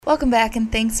Welcome back, and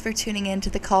thanks for tuning in to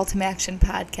the Call to Action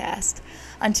podcast.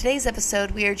 On today's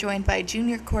episode, we are joined by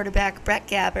junior quarterback Brett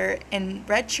Gabbert and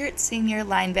redshirt senior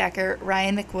linebacker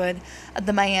Ryan McWood of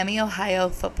the Miami, Ohio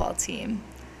football team.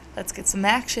 Let's get some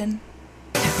action.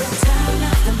 Return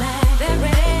of the Mac. They're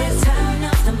ready. Return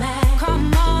of the Mac.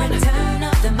 Come on. Return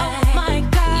of the Mac. Oh my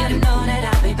God. You know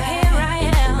that I'll be back. Here I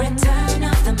am. Return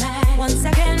of the Mac. 1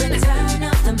 second. Return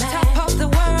of the Mac. Top of the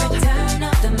world. Return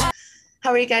of the Mac.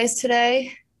 How are you guys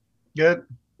today? Good.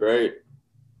 Great.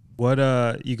 What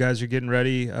you guys are getting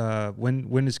ready?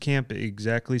 When does camp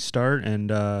exactly start,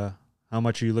 and how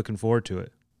much are you looking forward to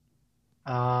it?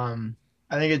 I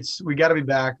think we got to be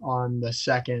back on the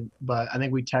 2nd, but I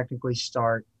think we technically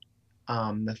start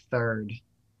the 3rd,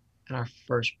 and our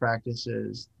first practice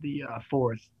is the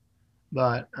 4th.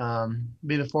 But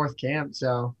be the 4th camp,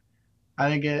 so I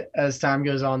think as time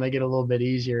goes on, they get a little bit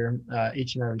easier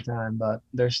each and every time, but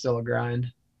there's still a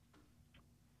grind.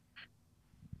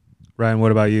 Ryan,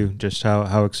 what about you? Just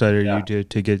how excited are you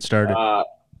to get started?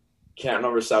 Camp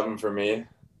number 7 for me,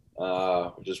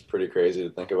 which is pretty crazy to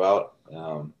think about.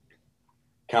 Kind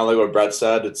of like what Brett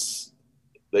said,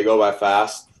 they go by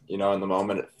fast. You know, in the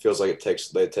moment, it feels like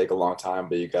they take a long time,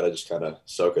 but you got to just kind of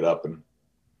soak it up and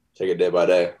take it day by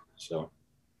day. So.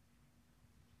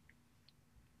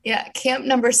 Yeah, camp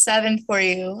number 7 for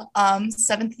you.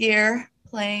 7th year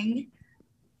playing.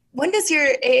 When does your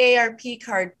AARP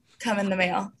card come in the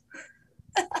mail?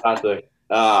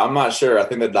 I'm not sure. I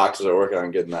think the doctors are working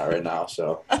on getting that right now.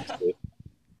 So,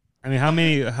 I mean,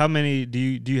 how many do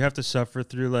you have to suffer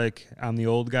through, like, I'm the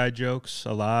old guy jokes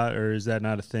a lot, or is that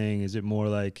not a thing? Is it more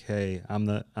like, hey, I'm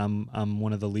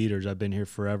one of the leaders. I've been here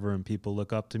forever, and people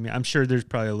look up to me. I'm sure there's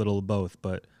probably a little of both,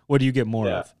 but what do you get more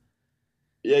of?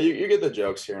 Yeah, you get the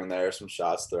jokes here and there, some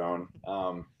shots thrown.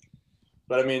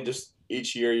 But I mean, just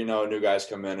each year, you know, new guys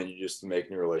come in and you just make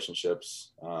new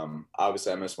relationships.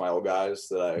 Obviously, I miss my old guys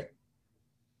that I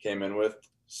came in with,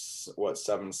 6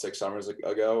 summers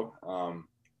ago.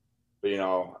 But, you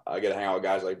know, I get to hang out with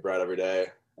guys like Brett every day,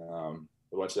 a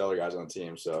bunch of other guys on the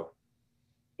team. So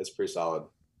it's pretty solid.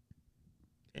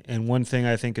 And one thing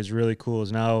I think is really cool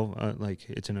is now, like,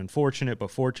 it's an unfortunate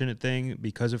but fortunate thing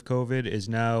because of COVID, is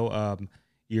now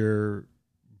your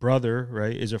brother,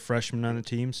 right, is a freshman on the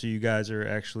team. So you guys are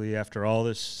actually, after all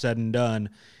this said and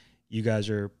done, you guys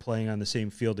are playing on the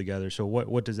same field together. So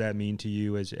what does that mean to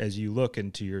you as you look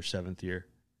into your 7th year?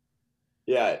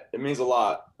 Yeah, it means a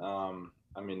lot.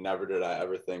 I mean, never did I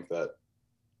ever think that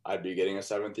I'd be getting a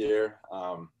 7th year.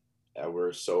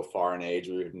 We're so far in age.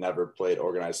 We've never played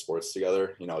organized sports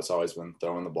together. You know, it's always been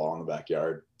throwing the ball in the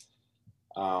backyard.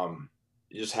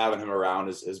 Just having him around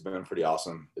has been pretty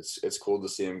awesome. It's cool to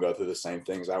see him go through the same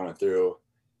things I went through,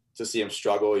 to see him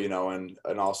struggle, you know, and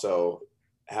also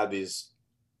have these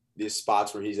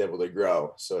spots where he's able to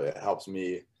grow. So it helps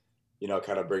me, you know,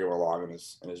 kind of bring him along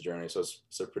in his journey. So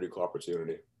it's a pretty cool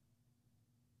opportunity.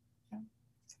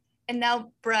 And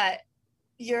now, Brett,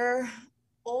 your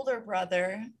older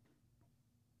brother,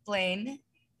 Blaine,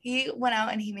 he went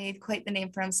out and he made quite the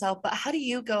name for himself. But how do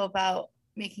you go about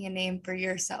making a name for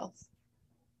yourself?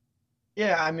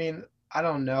 Yeah, I mean, I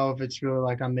don't know if it's really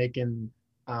like I'm making,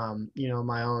 you know,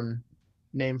 my own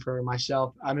name for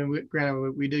myself. I mean,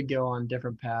 granted, we did go on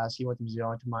different paths. He went to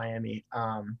Missoula, to Miami.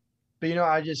 But, you know,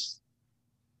 I just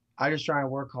try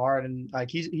and work hard, and like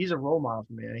he's a role model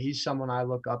for me, and he's someone I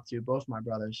look up to, both my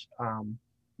brothers.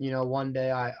 You know, one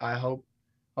day I hope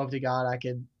to God I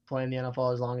could play in the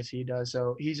NFL as long as he does.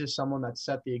 So he's just someone that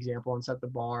set the example and set the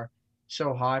bar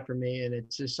so high for me, and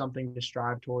it's just something to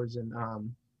strive towards, and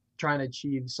trying to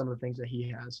achieve some of the things that he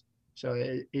has. So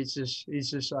he's just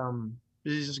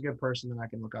a good person that I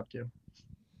can look up to.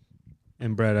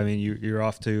 And Brett, I mean, you're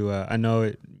off to. I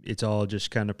know it's all just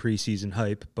kind of preseason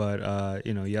hype, but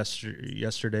you know,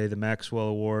 yesterday the Maxwell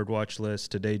Award watch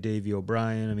list, today Davey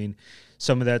O'Brien. I mean,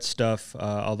 some of that stuff.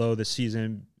 Although the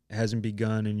season hasn't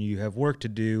begun and you have work to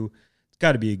do, it's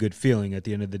got to be a good feeling at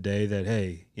the end of the day that,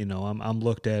 hey, you know, I'm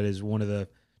looked at as one of the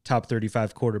top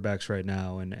 35 quarterbacks right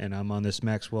now, and I'm on this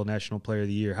Maxwell National Player of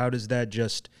the Year. How does that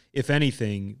just, if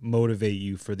anything, motivate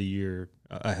you for the year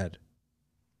ahead?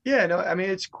 Yeah, no, I mean,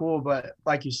 it's cool, but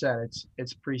like you said,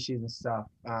 it's preseason stuff.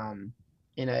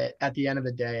 You know, at the end of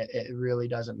the day, it really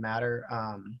doesn't matter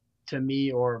to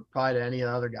me, or probably to any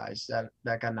of the other guys that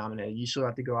got nominated. You still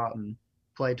have to go out and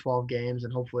play 12 games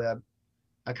and hopefully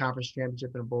a conference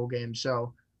championship and a bowl game.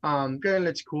 So, granted,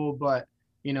 it's cool, but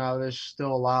you know, there's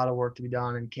still a lot of work to be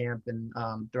done in camp and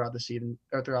throughout the season.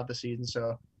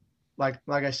 So, like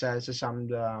I said, it's just something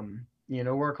to you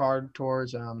know, work hard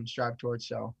towards, strive towards.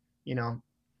 So, you know,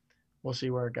 we'll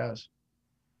see where it goes.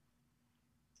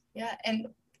 Yeah, and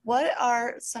What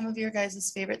are some of your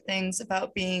guys' favorite things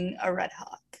about being a Red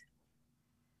Hawk?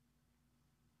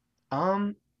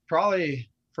 Probably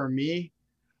for me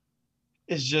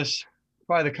is just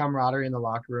probably the camaraderie in the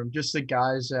locker room. Just the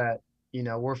guys that,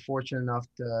 we're fortunate enough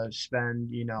to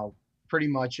spend, pretty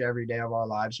much every day of our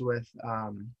lives with.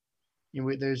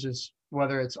 There's just,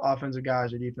 whether it's offensive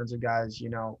guys or defensive guys,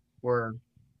 we're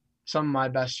some of my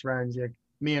best friends. Like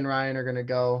me and Ryan are gonna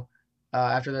go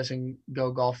after this and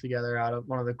go golf together out of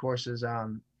one of the courses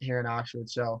here in Oxford.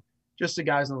 So just the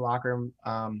guys in the locker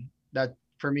room. That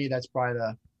for me, that's probably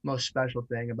the most special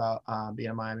thing about being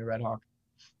a Miami Red Hawk.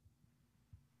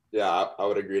 Yeah, I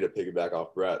would agree to piggyback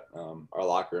off Brett. Our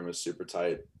locker room is super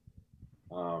tight.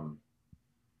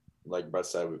 Like Brett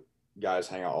said, guys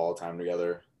hang out all the time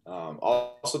together.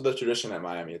 Also, the tradition at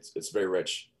Miami, it's very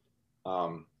rich.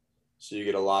 So you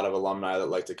get a lot of alumni that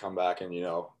like to come back and,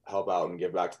 help out and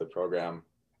give back to the program.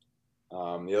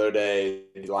 The other day,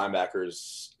 the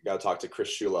linebackers got to talk to Chris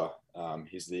Shula.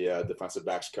 He's the defensive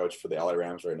backs coach for the LA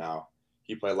Rams right now.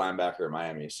 He played linebacker at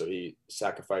Miami, so he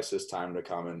sacrificed his time to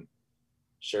come and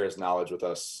share his knowledge with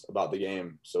us about the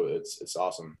game. So it's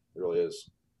awesome. It really is.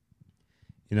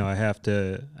 I have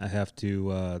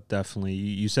to definitely.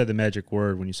 You said the magic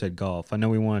word when you said golf. I know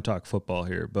we want to talk football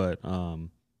here, but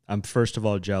I'm first of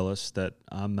all jealous that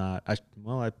I'm not.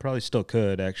 I probably still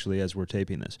could actually as we're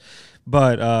taping this,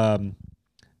 but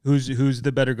who's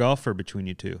the better golfer between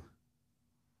you two?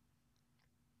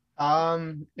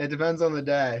 It depends on the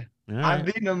day. All I've right.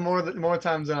 beaten them more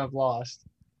times than I've lost.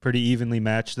 Pretty evenly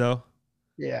matched though.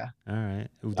 Yeah. All right.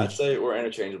 I'd say we're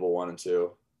interchangeable 1 and 2.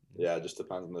 Yeah, it just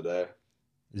depends on the day.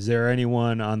 Is there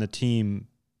anyone on the team?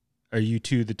 Are you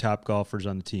two the top golfers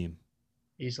on the team?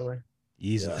 Easily.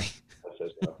 Easily. Yeah, I'd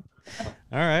say so.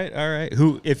 All right.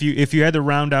 Who, if you had to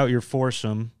round out your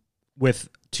foursome with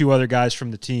 2 other guys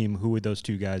from the team, who would those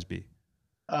 2 guys be?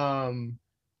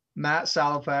 Matt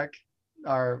Salopek,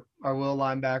 our will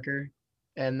linebacker,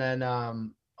 and then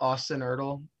Austin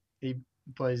Ertl. He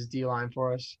plays D line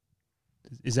for us.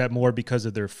 Is that more because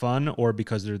of their fun or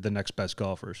because they're the next best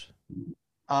golfers?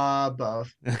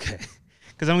 Both. Okay.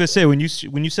 Because I'm gonna say when you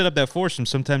set up that foursome,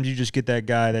 sometimes you just get that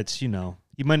guy that's he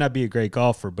might not be a great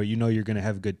golfer, but you're gonna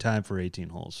have a good time for 18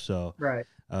 holes. So Right.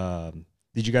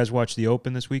 Did you guys watch the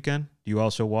Open this weekend? Do you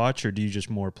also watch, or do you just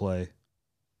more play?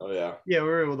 Oh, yeah. Yeah, we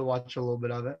were able to watch a little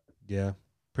bit of it. Yeah.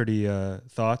 Pretty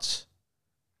thoughts.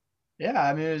 Yeah,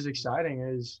 I mean it was exciting.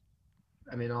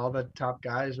 All the top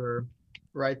guys were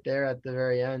right there at the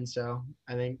very end. So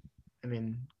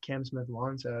Cam Smith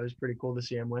won, so it was pretty cool to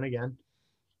see him win again.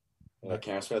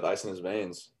 Cam Smith, ice in his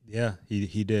veins. Yeah,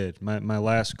 he did. My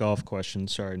last golf question.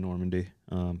 Sorry, Normandy.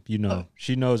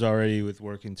 She knows already with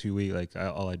working 2 weeks. Like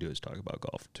all I do is talk about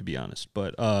golf, to be honest.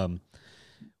 But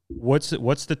what's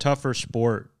the tougher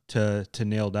sport to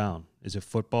nail down? Is it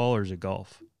football or is it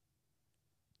golf?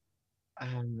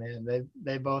 Oh man,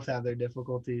 they both have their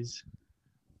difficulties.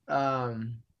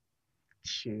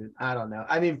 Shoot, I don't know.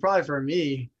 Probably for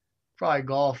me, probably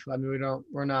golf.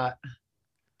 We're not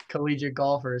collegiate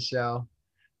golfers, so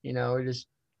we just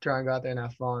try and go out there and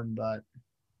have fun. But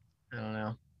I don't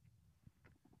know.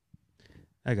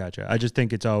 I gotcha. I just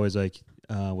think it's always like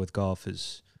with golf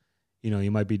is,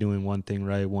 you might be doing one thing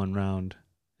right one round,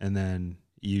 and then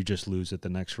you just lose it the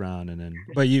next round, and then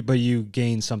but you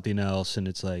gain something else, and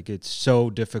it's like it's so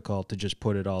difficult to just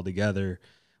put it all together.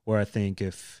 Where I think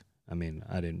I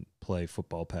didn't play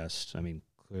football past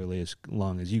clearly as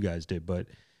long as you guys did, but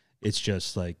it's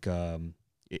just like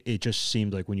it just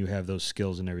seemed like when you have those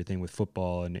skills and everything with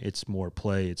football, and it's more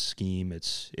play, it's scheme,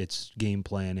 it's game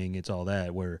planning, it's all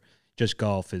that. Where just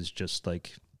golf is just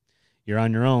like you're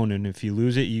on your own, and if you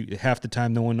lose it, half the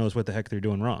time no one knows what the heck they're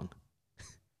doing wrong.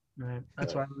 Right.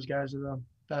 That's why those guys are the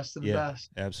best of the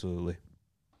best. Absolutely.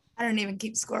 I don't even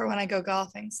keep score when I go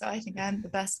golfing, so I think I'm the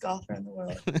best golfer in the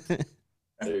world.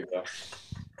 There you go.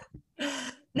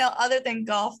 Now, other than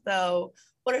golf, though,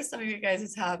 what are some of your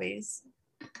guys' hobbies?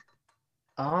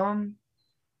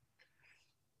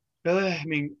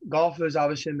 Really, golf is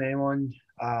obviously the main one.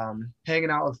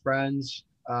 Hanging out with friends,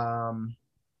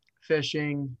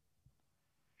 fishing.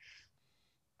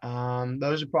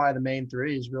 Those are probably the main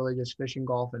 3 is really just fishing,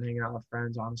 golf, and hanging out with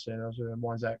friends. Honestly, those are the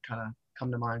ones that kind of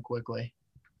come to mind quickly.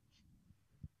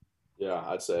 Yeah,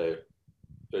 I'd say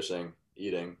fishing,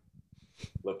 eating,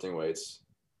 lifting weights,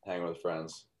 hanging with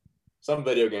friends. Some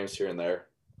video games here and there.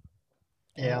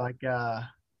 Yeah, like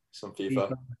some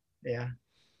FIFA. Yeah.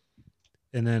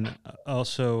 And then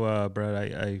also,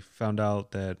 Brett, I found out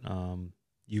that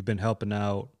you've been helping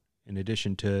out in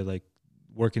addition to like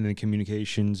working in the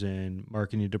communications and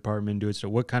marketing department, doing so.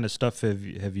 What kind of stuff have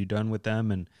you done with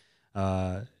them? And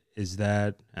is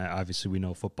that obviously we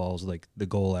know football is like the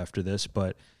goal after this,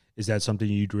 but is that something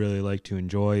you'd really like to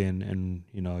enjoy? And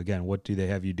again, what do they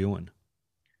have you doing?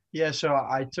 Yeah, so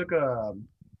I took a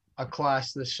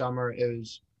class this summer. It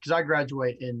was because I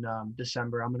graduate in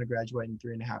December. I'm going to graduate in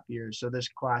 3.5 years. So this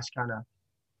class kind of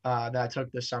that I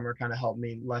took this summer kind of helped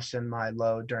me lessen my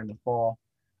load during the fall.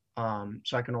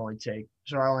 So I only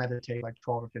have to take like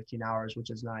 12 or 15 hours,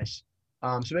 which is nice.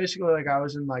 So basically, like I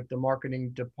was in like the marketing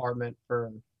department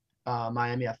for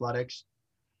Miami Athletics,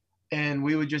 and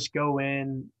we would just go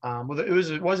in. Well,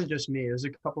 it wasn't just me; it was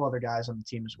a couple other guys on the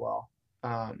team as well.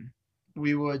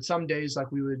 We would some days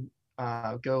like we would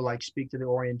go like speak to the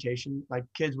orientation. Like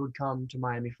kids would come to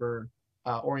Miami for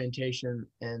orientation,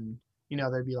 and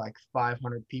there'd be like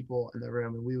 500 people in the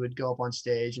room, and we would go up on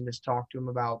stage and just talk to them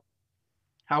about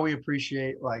how we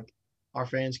appreciate like our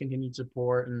fans' continued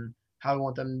support and how we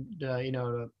want them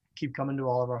to keep coming to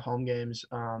all of our home games.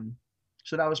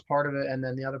 So that was part of it, and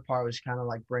then the other part was kind of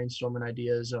like brainstorming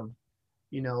ideas of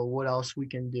what else we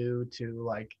can do to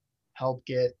like help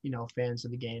get fans to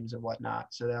the games and whatnot.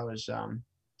 So that was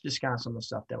just kind of some of the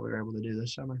stuff that we were able to do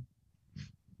this summer.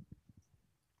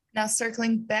 Now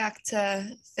circling back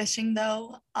to fishing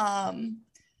though, are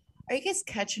you guys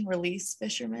catch and release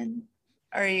fishermen?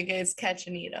 Or are you guys catch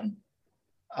and eat them?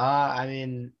 I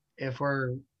mean, if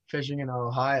we're fishing in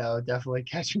Ohio, definitely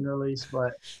catch and release.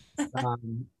 But if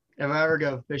I ever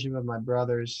go fishing with my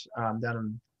brothers down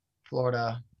in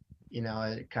Florida,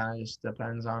 it kind of just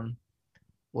depends on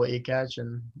what you catch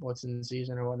and what's in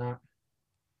season or whatnot.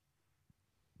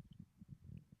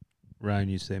 Ryan,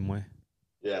 you same way?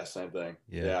 Yeah, same thing.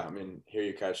 Yeah. Yeah, I mean, here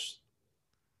you catch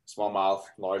smallmouth,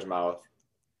 largemouth.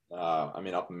 I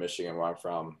mean, up in Michigan where I'm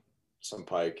from, some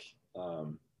pike,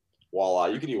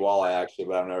 walleye. You could eat walleye actually,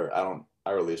 but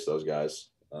I release those guys.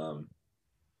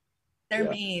 They're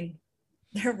mean.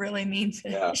 They're really mean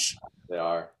fish. Yeah, they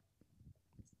are.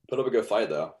 Put up a good fight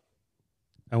though.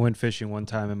 I went fishing one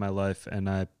time in my life, and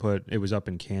it was up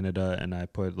in Canada, and I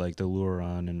put like the lure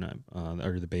on and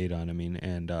or the bait on. I mean,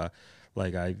 and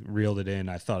like I reeled it in.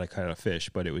 I thought I caught a fish,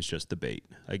 but it was just the bait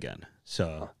again.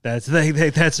 So that's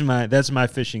my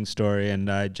fishing story,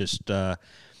 and I'll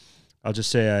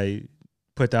just say I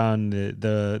put down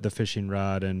the fishing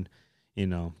rod and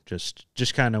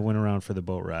just kind of went around for the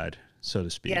boat ride, so to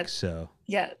speak. Yeah. So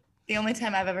yeah, the only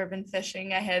time I've ever been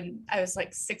fishing, I was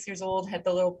like 6 years old, had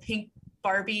the little pink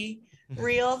Barbie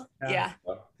reel. Yeah.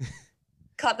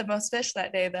 Caught the most fish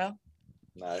that day though.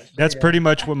 Nice. That's pretty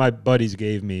much what my buddies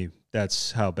gave me.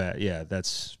 That's how bad. Yeah,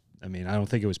 I mean, I don't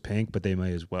think it was pink, but they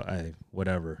may as well.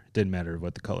 Whatever. It didn't matter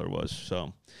what the color was.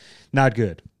 So, not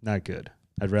good. Not good.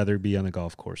 I'd rather be on the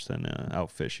golf course than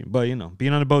out fishing. But,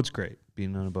 being on a boat's great.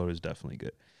 Being on a boat is definitely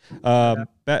good.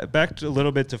 Back to a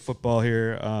little bit to football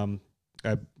here.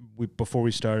 Before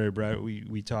we started, Brett,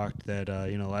 we talked that,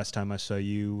 last time I saw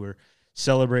you were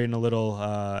celebrating a little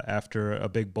after a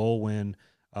big bowl win.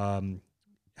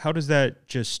 How does that,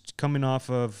 just coming off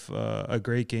of a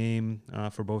great game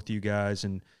for both of you guys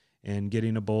and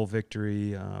getting a bowl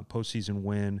victory, postseason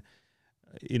win,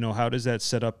 how does that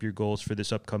set up your goals for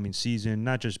this upcoming season?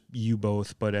 Not just you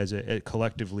both, but as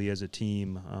collectively as a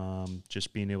team,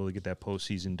 just being able to get that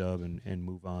postseason dub and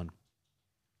move on.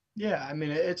 Yeah, I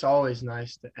mean, it's always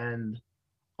nice to end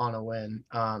on a win,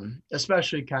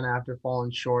 especially kind of after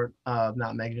falling short of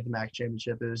not making it to the MAC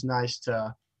championship. It was nice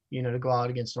to, to go out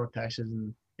against North Texas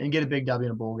and get a big W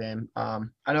in a bowl game. I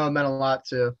know it meant a lot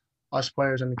to us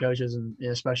players and the coaches and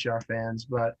especially our fans,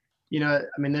 but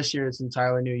I mean, this year it's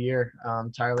entirely new year,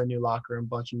 entirely new locker room,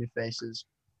 bunch of new faces.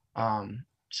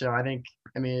 So I think,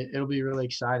 I mean, it'll be really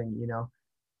exciting.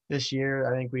 This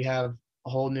year I think we have a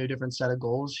whole new different set of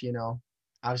goals.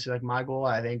 Obviously, like my goal,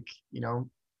 I think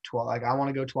 12. Like I want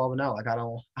to go 12-0. Like I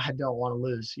don't want to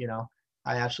lose.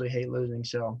 I absolutely hate losing.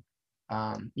 So,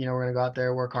 we're gonna go out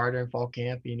there, work harder in fall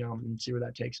camp. And see where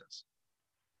that takes us.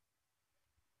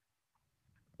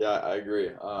 Yeah, I agree.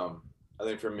 I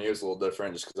think for me it was a little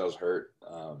different just because I was hurt.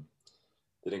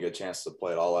 Didn't get a chance to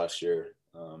play at all last year.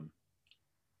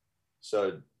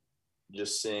 So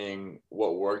just seeing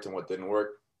what worked and what didn't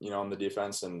work, on the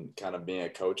defense and kind of being a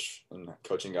coach and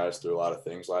coaching guys through a lot of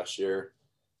things last year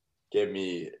gave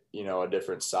me, a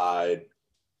different side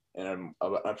and an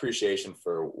appreciation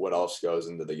for what else goes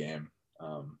into the game.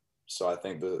 So I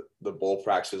think the bowl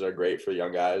practices are great for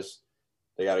young guys.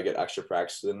 They got to get extra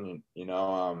practice in,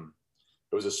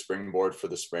 it was a springboard for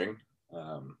the spring.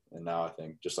 And now I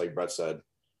think, just like Brett said,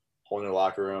 whole new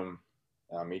locker room.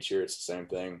 Each year it's the same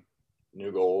thing,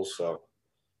 new goals. So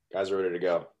guys are ready to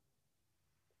go.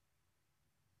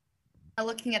 Now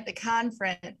looking at the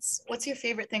conference, what's your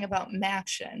favorite thing about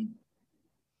MACtion?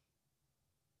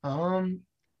 Um,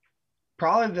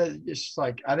 Probably just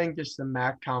like I think just the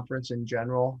MAC conference in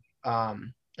general,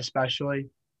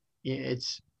 especially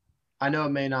it's I know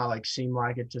it may not like seem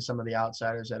like it to some of the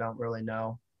outsiders that don't really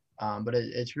know, but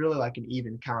it's really like an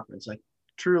even conference. Like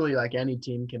truly, like any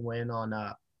team can win on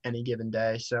any given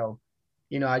day. So,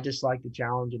 I just like the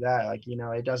challenge of that. Like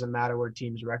it doesn't matter what a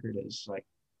team's record is. Like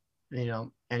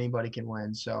anybody can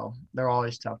win. So they're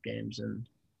always tough games, and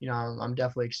I'm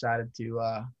definitely excited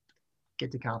to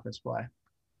get to conference play.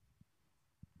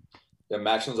 Yeah,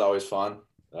 Maxim's always fun.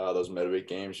 Those midweek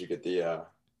games, you get the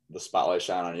spotlight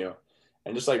shine on you,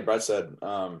 and just like Brett said,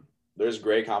 there's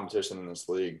great competition in this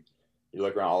league. You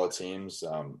look around all the teams.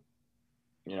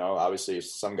 Obviously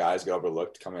some guys get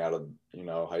overlooked coming out of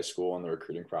high school and the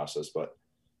recruiting process, but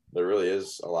there really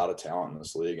is a lot of talent in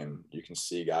this league, and you can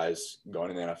see guys going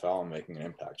to the NFL and making an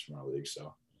impact from our league.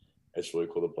 So it's really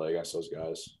cool to play against those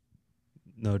guys.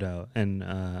 No doubt. And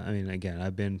I mean, again,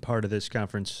 I've been part of this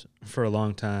conference for a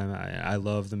long time. I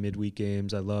love the midweek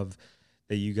games. I love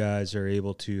that you guys are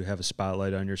able to have a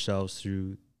spotlight on yourselves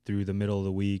through the middle of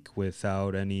the week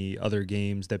without any other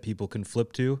games that people can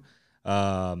flip to.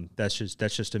 That's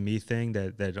just a me thing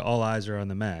that all eyes are on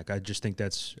the MAC. I just think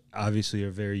that's obviously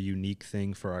a very unique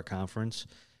thing for our conference.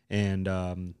 And,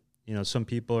 some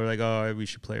people are like, oh, we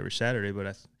should play every Saturday,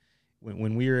 but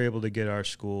when we are able to get our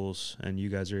schools and you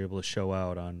guys are able to show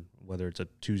out on whether it's a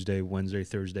Tuesday, Wednesday,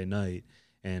 Thursday night,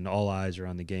 and all eyes are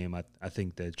on the game, I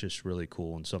think that's just really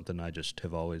cool and something I just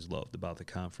have always loved about the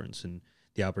conference and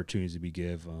the opportunities we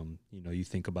give. You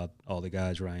think about all the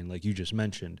guys, Ryan, like you just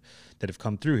mentioned, that have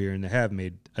come through here and they have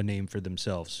made a name for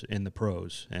themselves in the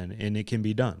pros, and it can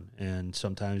be done. And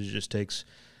sometimes it just takes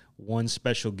one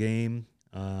special game,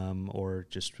 or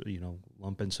just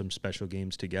lumping some special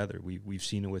games together. We've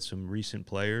seen it with some recent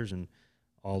players, and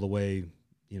all the way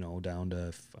down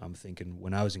to, I'm thinking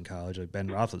when I was in college, like Ben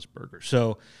Roethlisberger.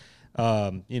 So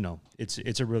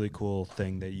it's a really cool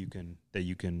thing that you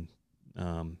can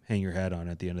hang your hat on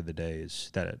at the end of the day,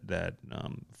 is that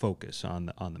focus on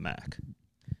the MAC.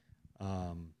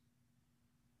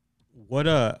 What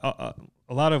a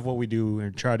lot of what we do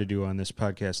and try to do on this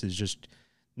podcast is just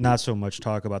not so much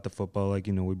talk about the football. Like,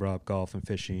 we brought up golf and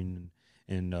fishing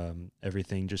and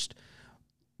everything. Just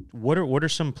what are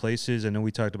some places, I know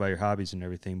we talked about your hobbies and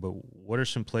everything, but what are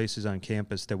some places on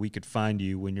campus that we could find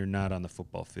you when you're not on the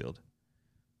football field?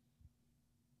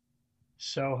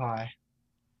 So high.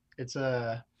 It's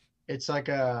like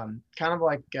a kind of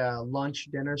like a lunch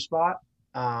dinner spot.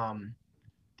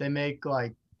 They make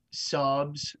like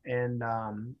subs and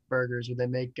burgers, or they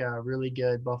make a really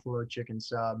good buffalo chicken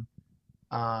sub.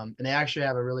 And they actually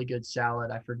have a really good salad.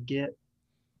 I forget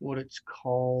what it's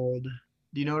called.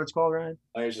 Do you know what it's called, Ryan?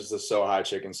 I think it's just a so high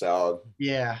chicken salad.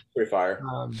 Yeah. Pretty fire.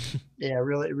 Yeah,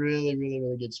 really, really, really,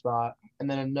 really good spot. And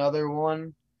then another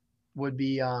one would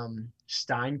be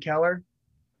Steinkeller.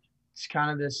 It's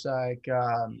kind of this like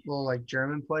little like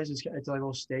German place. It's like a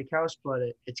little steakhouse, but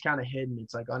it's kind of hidden.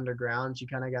 It's like underground. So you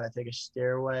kind of got to take a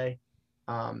stairway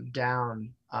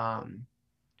down.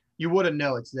 You wouldn't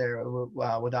know it's there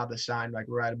without the sign like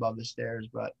right above the stairs,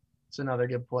 but it's another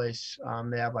good place.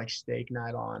 They have like steak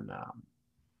night on, I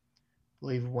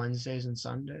believe Wednesdays and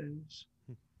Sundays.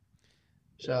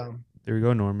 So there we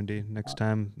go, Normandy. Next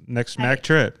MAC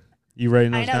trip. You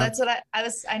writing those I know, down? that's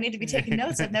what I need to be taking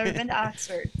notes. I've never been to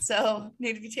Oxford, so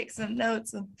need to be taking some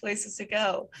notes of places to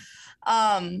go.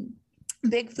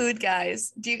 Big food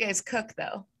guys. Do you guys cook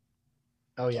though?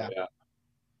 Oh yeah.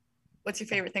 What's your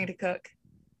favorite thing to cook?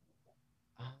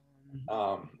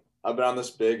 I've been on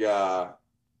this big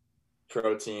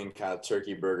protein kind of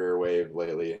turkey burger wave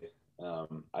lately.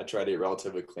 I try to eat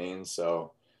relatively clean,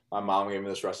 so my mom gave me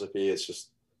this recipe. It's just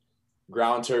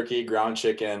ground turkey, ground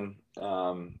chicken,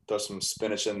 throw some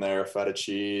spinach in there, feta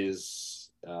cheese,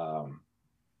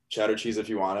 cheddar cheese if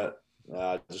you want it.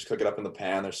 Just cook it up in the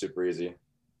pan. They're super easy.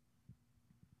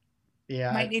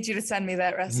 Yeah. Might need you to send me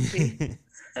that recipe.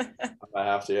 I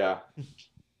have to, yeah.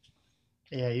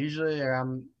 Yeah, usually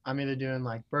I'm either doing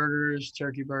like burgers,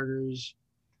 turkey burgers,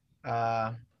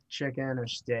 chicken or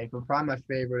steak. But probably my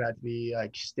favorite had to be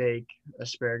like steak,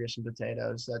 asparagus, and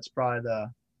potatoes. That's probably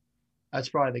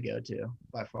the go-to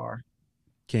by far.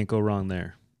 Can't go wrong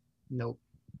there. Nope.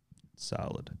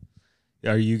 Solid.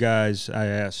 Are you guys, I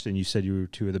asked, and you said you were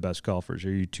two of the best golfers.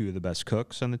 Are you two of the best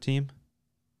cooks on the team?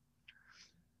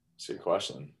 That's a good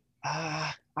question.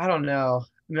 I don't know.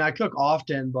 I mean, I cook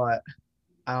often, but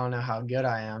I don't know how good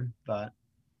I am. But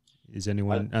is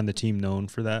anyone on the team known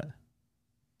for that?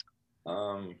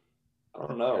 I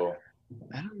don't know.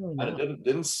 I don't really know. I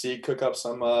didn't see cook up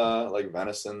some like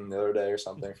venison the other day or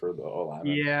something for the O-line.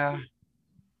 Yeah.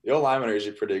 The old linemen are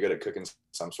usually pretty good at cooking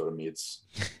some sort of meats.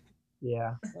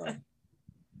 Yeah.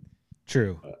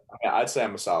 True. I'd say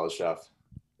I'm a solid chef.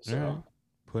 So All right.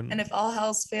 Putting, And if all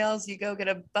else fails, you go get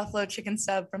a buffalo chicken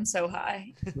sub from So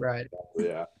High. Right.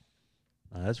 yeah.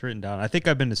 that's written down. I think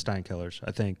I've been to Steinkeller's.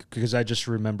 I think because I just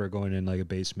remember going in like a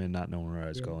basement, not knowing where I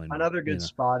was Yeah. going. Another you good know.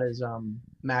 spot is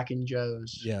Mac and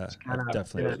Joe's. Yeah, It's kind I've of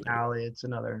definitely in an alley. It's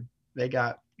another. They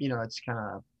got it's kind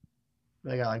of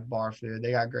they got like bar food.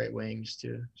 They got great wings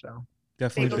too. So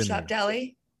Definitely Bagel been Shop there.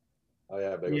 Deli. Oh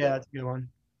yeah, big yeah, that's a good one.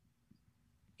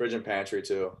 fridge and pantry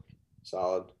too.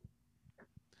 Solid.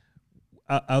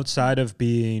 Outside of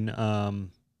being,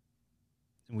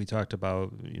 we talked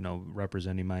about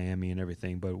representing Miami and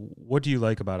everything, but what do you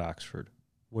like about Oxford?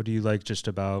 What do you like just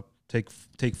about take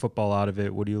football out of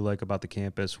it? What do you like about the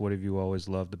campus? What have you always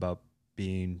loved about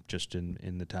being just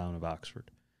in the town of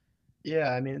Oxford?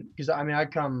 Yeah, because I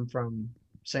come from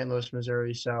St. Louis,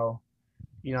 Missouri, so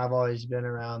I've always been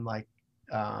around like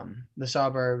the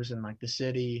suburbs and like the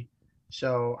city.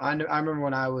 So I remember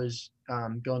when I was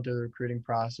going through the recruiting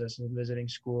process and visiting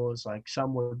schools, like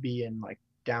some would be in like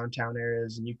downtown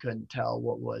areas, and you couldn't tell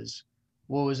what was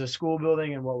a school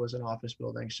building and what was an office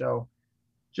building. So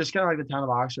just kind of like the town of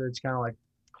Oxford, it's kind of like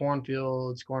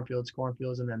cornfields, cornfields,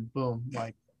 cornfields, and then boom,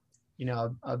 like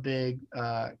a big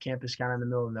campus kind of in the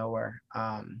middle of nowhere.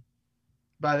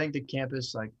 But I think the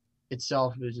campus like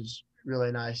itself is just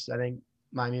really nice. I think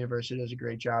Miami University does a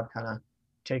great job kind of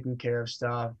taking care of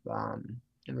stuff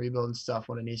and rebuilding stuff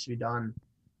when it needs to be done.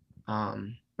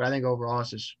 But I think overall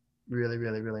it's just really,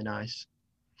 really, really nice.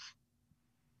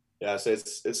 Yeah, so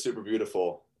it's super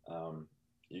beautiful.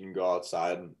 You can go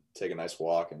outside and take a nice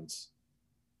walk, and it's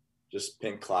just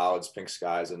pink clouds, pink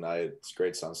skies at night. It's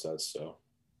great sunsets. So,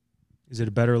 Is it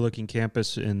a better looking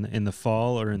campus in the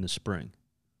fall or in the spring?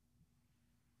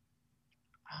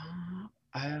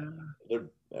 I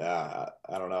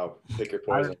don't know. Pick your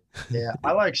poison. Yeah,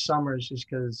 I like summers just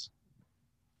because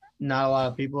not a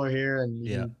lot of people are here, and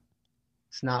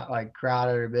it's not like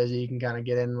crowded or busy. You can kind of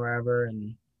get in wherever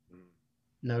and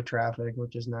no traffic,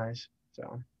 which is nice.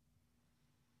 So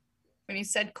When you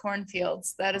said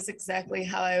cornfields, that is exactly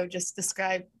how I would just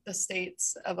describe the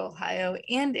states of Ohio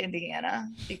and Indiana,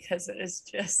 because it is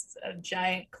just a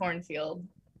giant cornfield.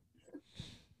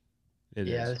 It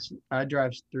is. I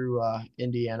drive through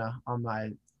Indiana on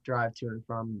my drive to and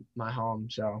from my home,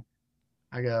 so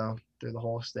I go through the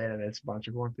whole state of it. It's a bunch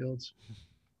of cornfields.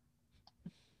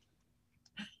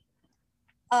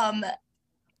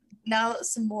 Now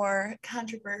some more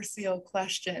controversial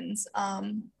questions.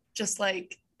 Just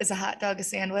like, is a hot dog a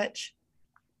sandwich?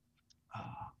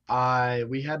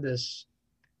 We had this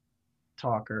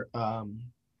talk a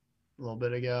little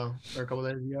bit ago or a couple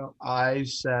days ago. I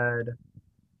said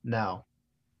no.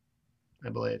 I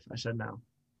believe I said no.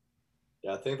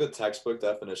 Yeah, I think the textbook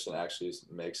definition actually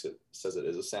says it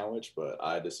is a sandwich, but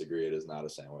I disagree. It is not a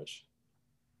sandwich.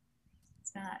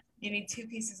 It's not. You need 2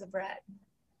 pieces of bread.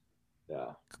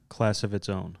 Yeah. Class of its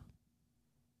own.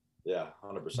 Yeah,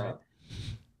 100%.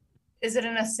 Is it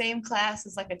in the same class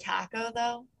as like a taco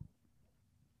though?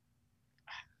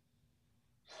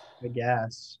 I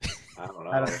guess. I don't know.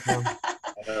 I don't know.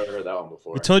 I've never heard that one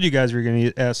before. We told you guys we were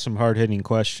going to ask some hard hitting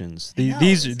questions. I know.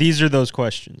 These are those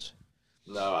questions.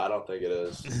 No, I don't think it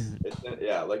is.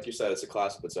 Yeah, like you said, it's a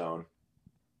class of its own.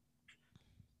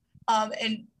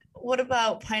 And what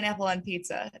about pineapple on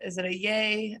pizza? Is it a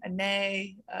yay, a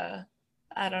nay?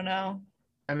 I don't know.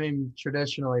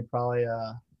 Traditionally probably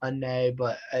a nay,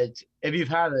 but if you've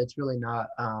had it, it's really not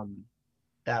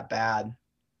that bad.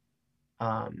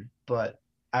 But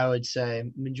I would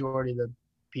say majority of the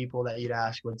people that you'd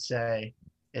ask would say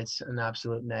it's an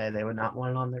absolute nay. They would not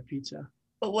want it on their pizza.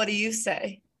 But what do you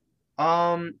say?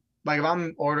 Like if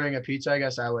I'm ordering a pizza, I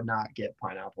guess I would not get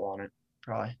pineapple on it,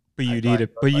 probably. But I'd probably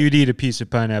go like- you'd eat a piece of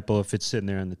pineapple if it's sitting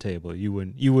there on the table. You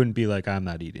wouldn't be like, I'm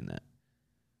not eating that.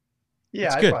 Yeah,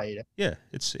 It's I'd good. probably eat it. Yeah,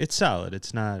 it's solid.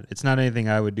 It's not anything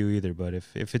I would do either, but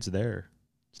if it's there,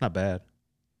 it's not bad.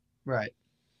 Right.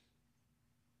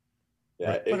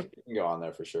 Yeah, it can go on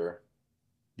there for sure.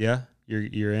 Yeah,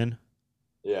 you're in.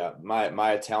 Yeah,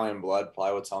 my Italian blood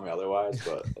probably would tell me otherwise,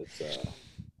 but it's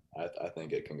I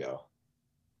think it can go.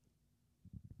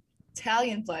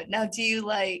 Italian blood. Now, do you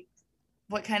like,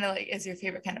 what kind of is your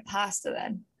favorite kind of pasta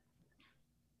then?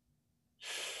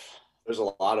 There's a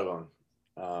lot of them.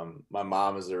 My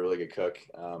mom is a really good cook.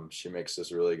 She makes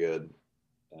this really good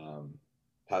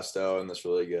pesto and this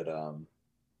really good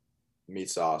meat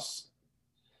sauce.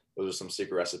 Those are some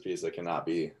secret recipes that cannot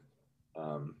be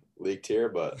leaked here,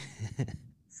 but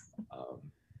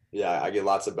yeah, I get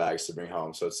lots of bags to bring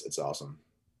home, so it's awesome.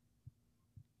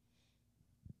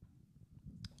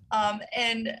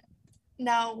 And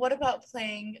now, what about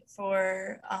playing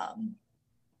for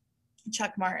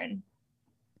Chuck Martin?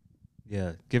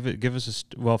 Yeah, give us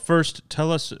well. First,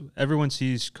 tell us. Everyone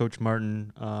sees Coach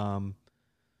Martin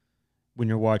when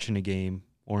you're watching a game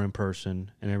or in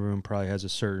person, and everyone probably has a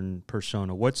certain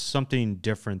persona. What's something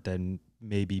different than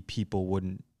maybe people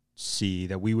wouldn't see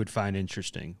that we would find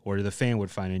interesting, or the fan would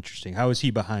find interesting? How is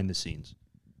he behind the scenes?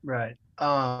 Right.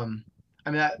 I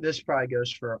mean, this probably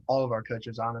goes for all of our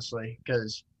coaches, honestly,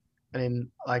 because I mean,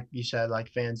 like you said, like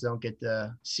fans don't get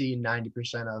to see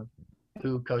 90% of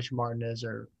who Coach Martin is,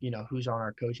 or who's on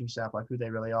our coaching staff, like who they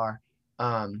really are.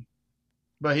 Um,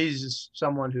 but he's just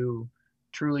someone who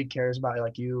truly cares about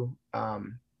like you,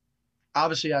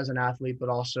 obviously as an athlete, but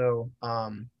also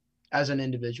as an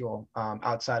individual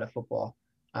outside of football.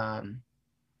 Um,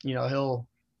 he'll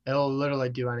literally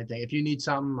do anything. If you need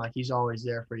something, like he's always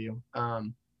there for you.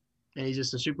 And he's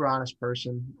just a super honest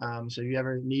person. So if you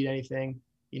ever need anything,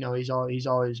 he's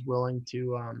always willing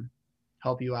to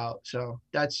help you out. So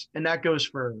that goes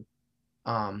for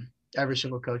every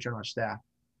single coach on our staff.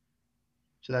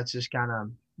 So that's just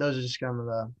those are just kind of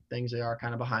the things they are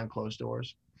kind of behind closed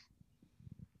doors.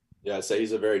 Yeah, I'd say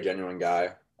he's a very genuine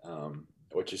guy.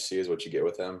 What you see is what you get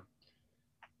with him.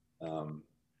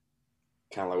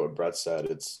 Kind of like what Brett said.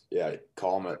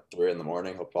 Call him at 3 a.m.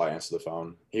 He'll probably answer the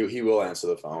phone. He will answer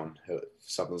the phone if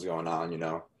something's going on.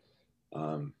 You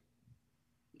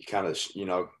kind of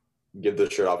give the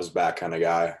shirt off his back kind of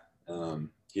guy.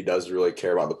 He does really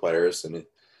care about the players, and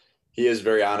he is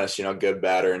very honest. Good,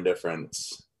 bad, or indifferent.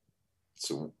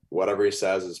 So whatever he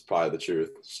says is probably the truth.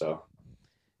 So,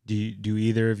 do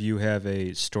either of you have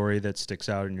a story that sticks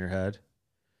out in your head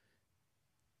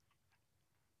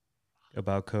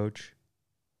about Coach?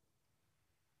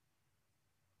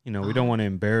 We don't want to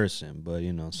embarrass him, but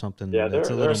something. Yeah, that's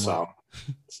there are some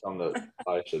that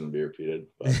probably shouldn't be repeated,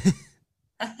 but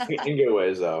in good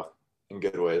ways, though. In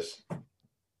good ways.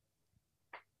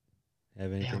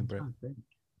 Have anything, Brett?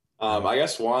 I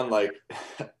guess one, like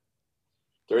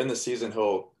during the season,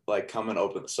 he'll like come and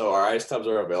open. So our ice tubs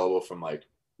are available from like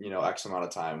X amount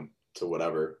of time to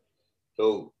whatever.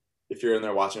 If you're in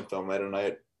there watching film late at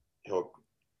night, he'll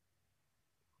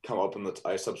come open the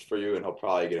ice tubs for you, and he'll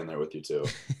probably get in there with you too.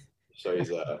 So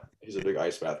he's a big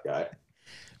ice bath guy.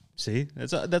 See,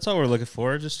 that's all we're looking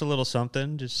for. Just a little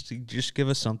something. Just give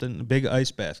us something. A big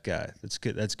ice bath guy. That's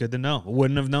good. That's good to know.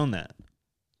 Wouldn't have known that.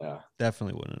 Yeah,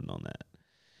 definitely wouldn't have known that.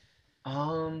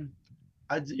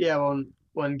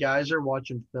 When guys are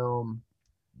watching film,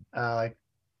 like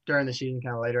during the season,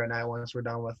 kind of later at night, once we're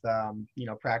done with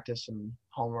practice and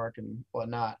homework and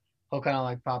whatnot, he'll kind of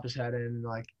like pop his head in and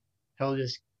like he'll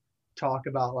just talk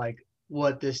about like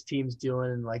what this team's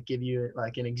doing and like give you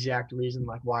like an exact reason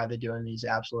like why they're doing these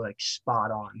absolutely like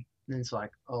spot on. And it's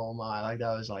like, oh my, like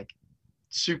that was like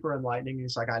super enlightening.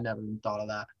 It's like I never even thought of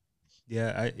that.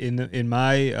 Yeah, in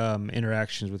my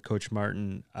interactions with Coach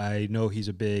Martin, I know he's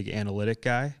a big analytic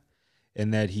guy,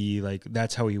 and that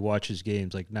that's how he watches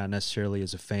games. Like not necessarily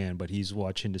as a fan, but he's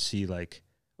watching to see like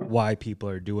why people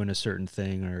are doing a certain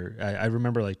thing. Or I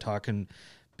remember like talking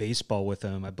baseball with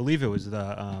him. I believe it was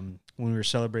when we were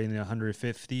celebrating the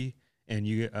 150, and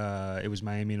it was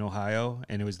Miami and Ohio,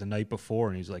 and it was the night before,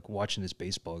 and he was like watching this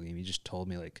baseball game. He just told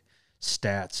me like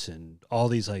stats and all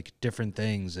these like different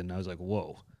things, and I was like,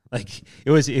 whoa. Like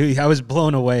I was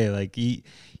blown away. Like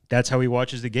that's how he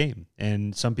watches the game.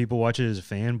 And some people watch it as a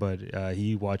fan, but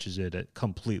he watches it a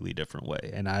completely different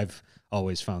way. And I've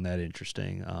always found that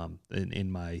interesting.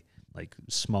 In my like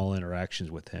small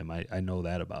interactions with him, I know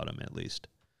that about him at least.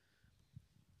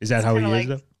 Is that how he is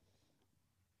though?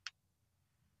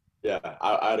 Yeah,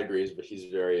 I'd agree. But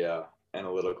he's very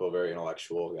analytical, very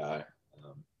intellectual guy.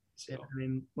 Yeah, I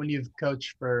mean, when you've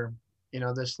coached for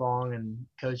this long and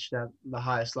coached at the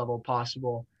highest level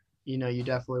possible, you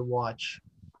definitely watch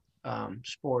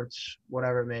sports,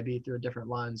 whatever it may be, through a different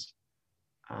lens,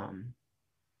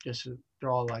 just through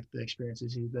all like the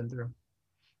experiences he's been through.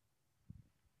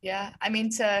 Yeah, I mean,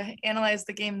 to analyze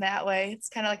the game that way, it's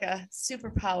kind of like a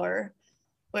superpower,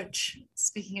 which,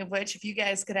 speaking of which, if you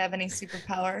guys could have any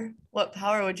superpower, what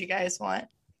power would you guys want?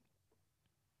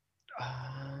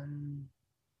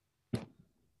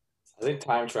 I think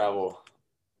time travel.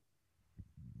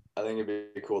 I think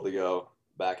it'd be cool to go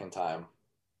back in time.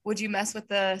 Would you mess with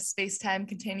the space-time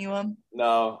continuum?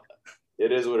 No,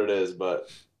 it is what it is,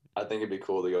 but I think it'd be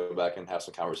cool to go back and have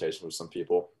some conversation with some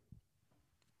people.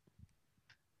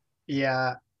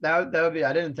 Yeah, that would be.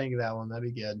 I didn't think of that one.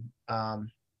 That'd be good.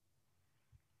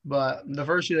 But the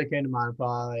first two that came to mind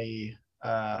probably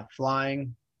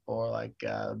flying or like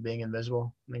being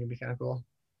invisible. I think it'd be kind of cool.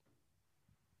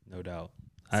 No doubt.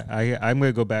 I'm going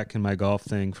to go back in my golf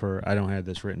thing for, I don't have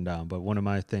this written down, but one of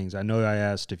my things, I know I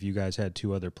asked if you guys had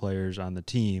 2 other players on the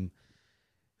team,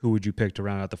 who would you pick to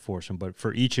round out the foursome? But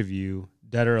for each of you,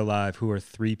 dead or alive, who are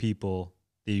 3 people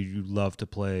that you love to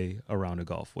play a round of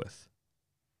golf with?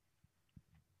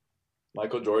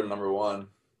 Michael Jordan, number 1.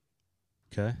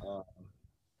 Okay.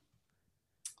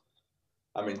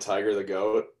 I mean, Tiger the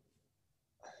GOAT.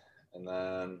 And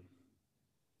then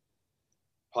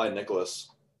probably Nicholas.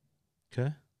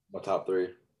 Okay. My top 3.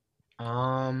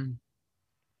 I'd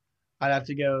have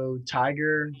to go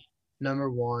Tiger, number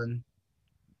 1.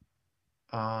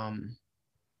 Probably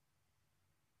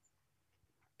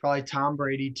Tom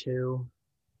Brady 2.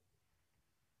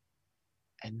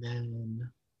 And then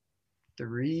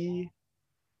 3.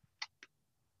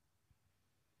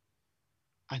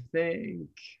 I think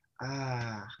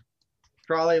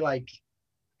probably like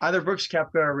either Brooks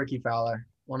Koepka or Ricky Fowler.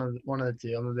 One of the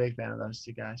 2. I'm a big fan of those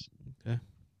 2 guys. Okay.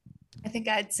 I think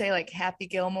I'd say like Happy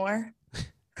Gilmore.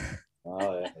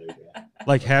 Oh, yeah. There you go.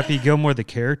 Like Happy Gilmore, the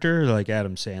character, or like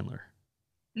Adam Sandler?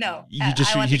 No, You I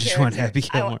just want you the just want character. Happy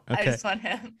Gilmore. I Okay. just want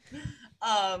him.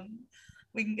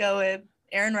 We can go with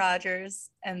Aaron Rodgers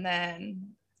and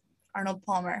then Arnold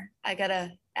Palmer. I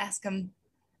gotta ask him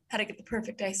how to get the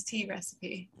perfect iced tea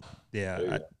recipe. Yeah,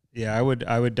 There you go.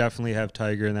 I would definitely have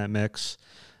Tiger in that mix.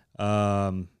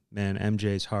 Man,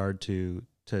 MJ's hard to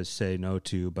say no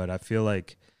to, but I feel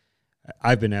like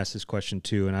I've been asked this question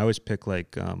too, and I always pick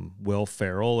like Will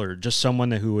Ferrell or just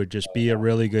someone who would just be a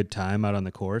really good time out on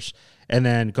the course. And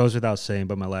then it goes without saying,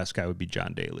 but my last guy would be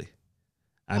John Daly.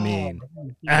 I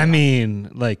mean,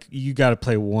 like you got to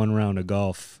play 1 round of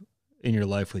golf in your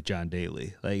life with John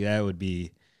Daly. Like that would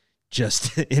be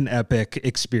just an epic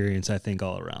experience, I think,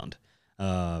 all around.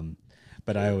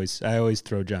 But I always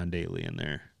throw John Daly in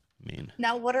there. I mean,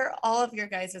 Now, what are all of your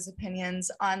guys' opinions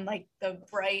on like the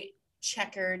bright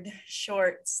checkered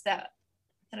shorts that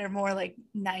are more like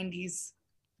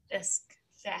 90s-esque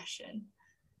fashion?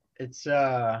 It's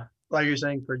like you're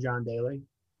saying for John Daly.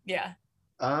 Yeah.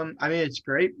 I mean, it's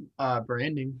great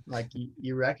branding. Like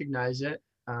you recognize it.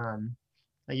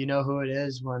 You know who it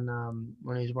is when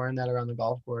he's wearing that around the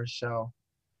golf course. So,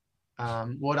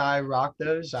 would I rock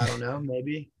those? I don't know,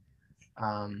 maybe.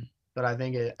 But I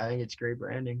think it's great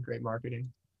branding, great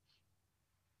marketing.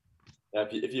 Yeah,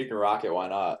 if you can rock it, why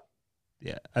not?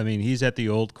 yeah, I mean, he's at the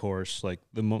old course, like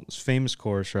the most famous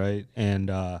course, right?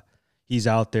 And he's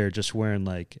out there just wearing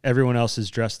like everyone else is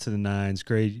dressed to the nines,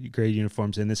 great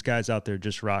uniforms, and this guy's out there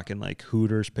just rocking like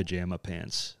Hooters pajama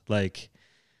pants. Like,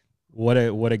 what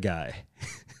a guy.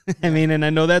 I mean, and I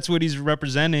know that's what he's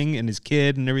representing and his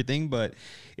kid and everything, but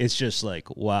it's just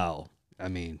like, wow. I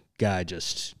mean, guy he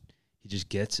just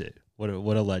gets it. What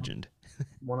a legend.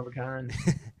 One of a kind.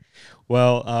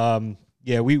 Well,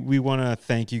 yeah, we want to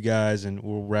thank you guys, and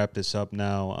we'll wrap this up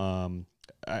now.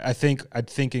 I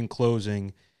think in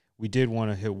closing, we did want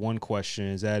to hit one question.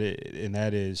 Is that it? And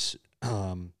that is,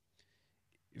 for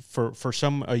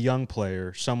a young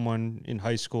player, someone in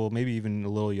high school, maybe even a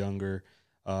little younger,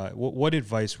 what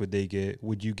advice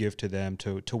would you give to them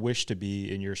to wish to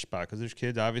be in your spot? Because there's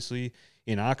kids obviously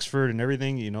in Oxford and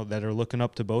everything, that are looking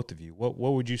up to both of you. What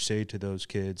would you say to those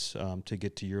kids to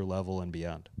get to your level and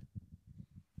beyond?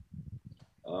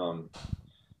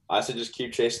 I say just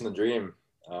keep chasing the dream.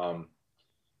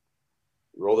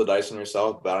 Roll the dice on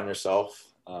yourself, bet on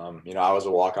yourself. I was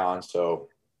a walk-on, so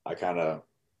I kind of,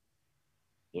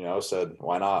 said,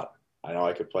 why not? I know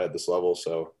I could play at this level,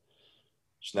 so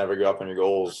just never give up on your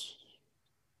goals.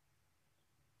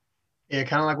 Yeah,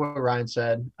 kind of like what Ryan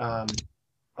said.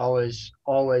 Always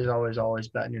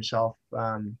bet on yourself.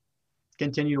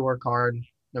 Continue to work hard,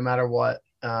 no matter what.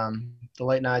 The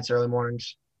late nights, early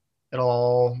mornings,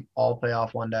 it'll all pay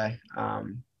off one day. So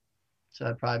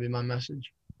that'd probably be my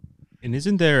message. And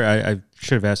isn't there, I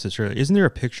should have asked this earlier, isn't there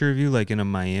a picture of you like in a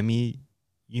Miami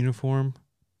uniform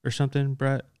or something,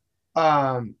 Brett?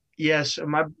 Yes,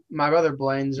 my brother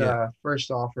Blaine's Yeah.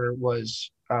 first offer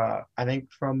was I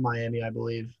think from Miami, I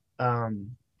believe.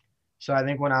 So I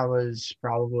think when I was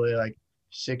probably like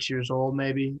 6 years old,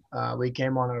 maybe, we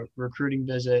came on a recruiting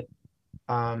visit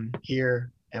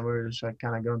here, and we were just like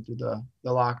kind of going through the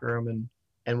locker room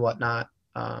and whatnot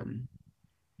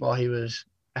while he was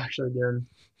actually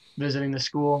visiting the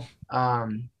school. But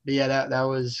yeah, that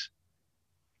was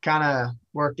kind of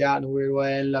worked out in a weird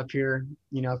way. I ended up here,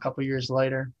 a couple years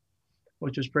later,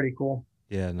 which was pretty cool.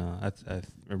 Yeah, no, I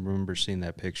remember seeing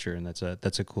that picture, and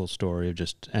that's a cool story of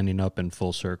just ending up in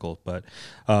full circle. But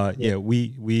yeah,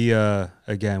 we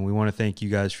again, we want to thank you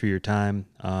guys for your time.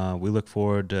 We look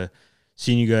forward to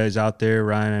seeing you guys out there.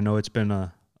 Ryan, I know it's been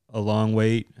a a long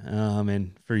wait,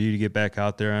 and for you to get back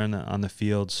out there on the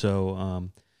field. So,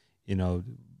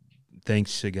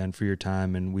 thanks again for your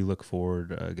time, and we look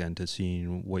forward again to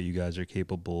seeing what you guys are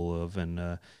capable of.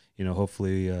 And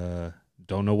hopefully,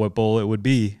 don't know what bowl it would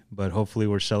be, but hopefully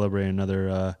we're celebrating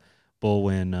another bowl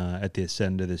win at the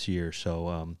end of this year.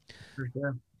 So, For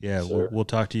sure. yeah, Sure. we'll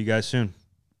talk to you guys soon.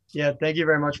 Yeah, thank you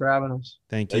very much for having us.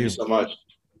 Thank Thank you. you so much.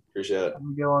 Appreciate it. Have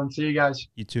a good one. See you guys.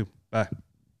 You too. Bye.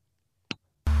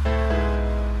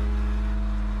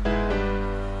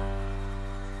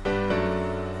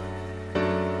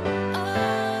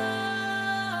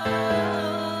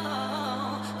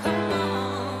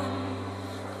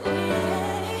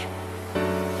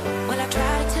 Well, I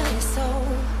tried to tell you so,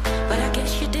 but I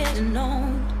guess you didn't know.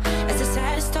 As the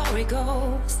sad story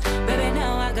goes, baby,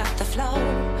 now I got the flow.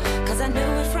 Cause I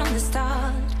knew it from the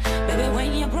start, baby,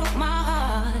 when you broke my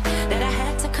heart, that I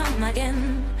had to come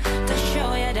again to show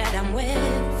you that I'm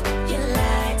with. You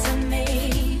lied to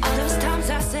me. All those times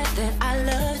I said that I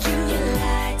loved you, you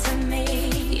lied to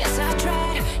me. Yes, I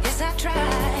tried, yes, I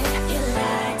tried. You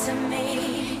lied to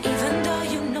me. Even though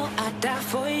you know I'd die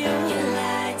for you, you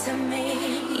lied to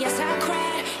me. Yes, I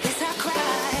cried, yes, I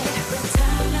cried.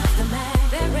 Return of the Mac,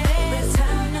 there is.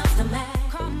 Return of the Mac,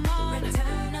 come on.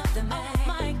 Return of the Mac, oh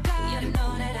my God, you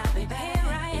know that I'll be back.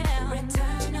 Here I am.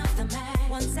 Return of the Mac,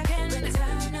 1 second.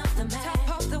 Return of the Mac.